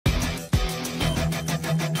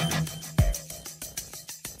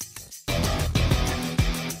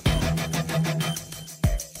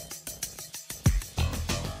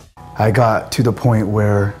I got to the point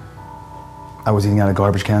where I was eating out of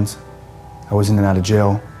garbage cans. I was in and out of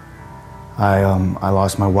jail. I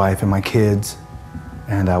lost my wife and my kids,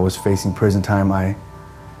 and I was facing prison time. I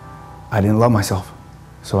didn't love myself,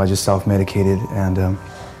 so I just self-medicated, and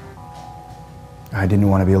I didn't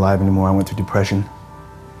want to be alive anymore. I went through depression,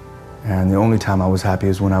 and the only time I was happy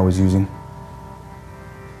is when I was using.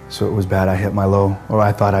 So it was bad. I hit my low, or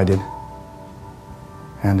I thought I did.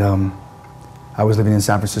 And I was living in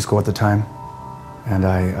San Francisco at the time, and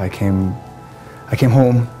I came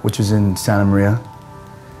home, which was in Santa Maria,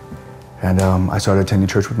 and I started attending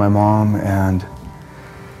church with my mom, and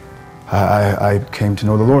I came to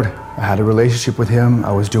know the Lord. I had a relationship with Him.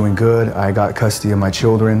 I was doing good. I got custody of my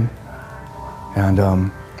children, and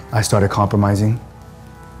I started compromising.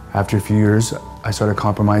 After a few years, I started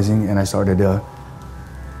compromising, and I started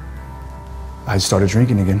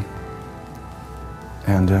drinking again,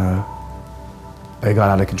 and I got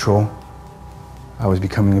out of control. I was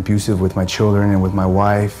becoming abusive with my children and with my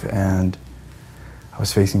wife, and I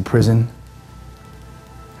was facing prison,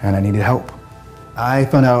 and I needed help. I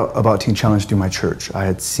found out about Teen Challenge through my church. I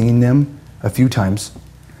had seen them a few times,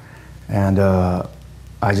 and I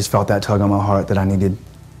just felt that tug on my heart that I needed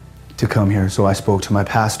to come here. So I spoke to my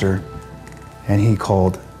pastor, and he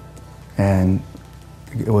called, and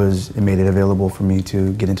it made it available for me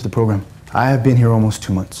to get into the program. I have been here almost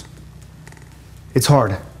 2 months. It's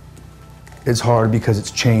hard. It's hard because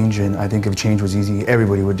it's change, and I think if change was easy,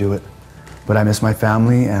 everybody would do it. But I miss my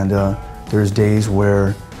family, and there's days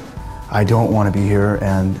where I don't want to be here,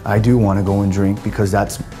 and I do want to go and drink because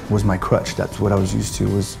that was my crutch. That's what I was used to,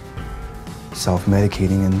 was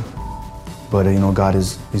self-medicating. But you know, God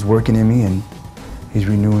is working in me, and He's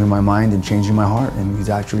renewing my mind and changing my heart, and He's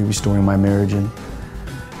actually restoring my marriage and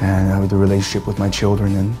the relationship with my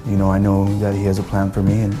children. And you know, I know that He has a plan for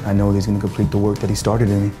me, and I know that He's going to complete the work that He started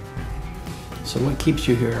in me. So what keeps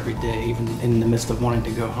you here every day, even in the midst of wanting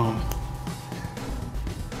to go home?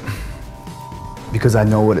 Because I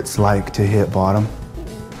know what it's like to hit bottom,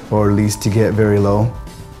 or at least to get very low.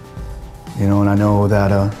 You know, and I know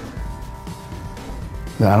that I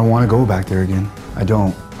don't want to go back there again. I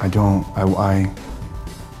don't.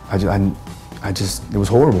 It was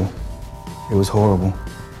horrible. It was horrible.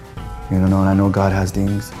 You know, and I know God has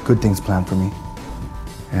good things planned for me.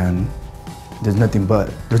 And there's nothing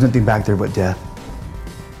back there but death.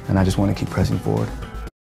 And I just want to keep pressing forward.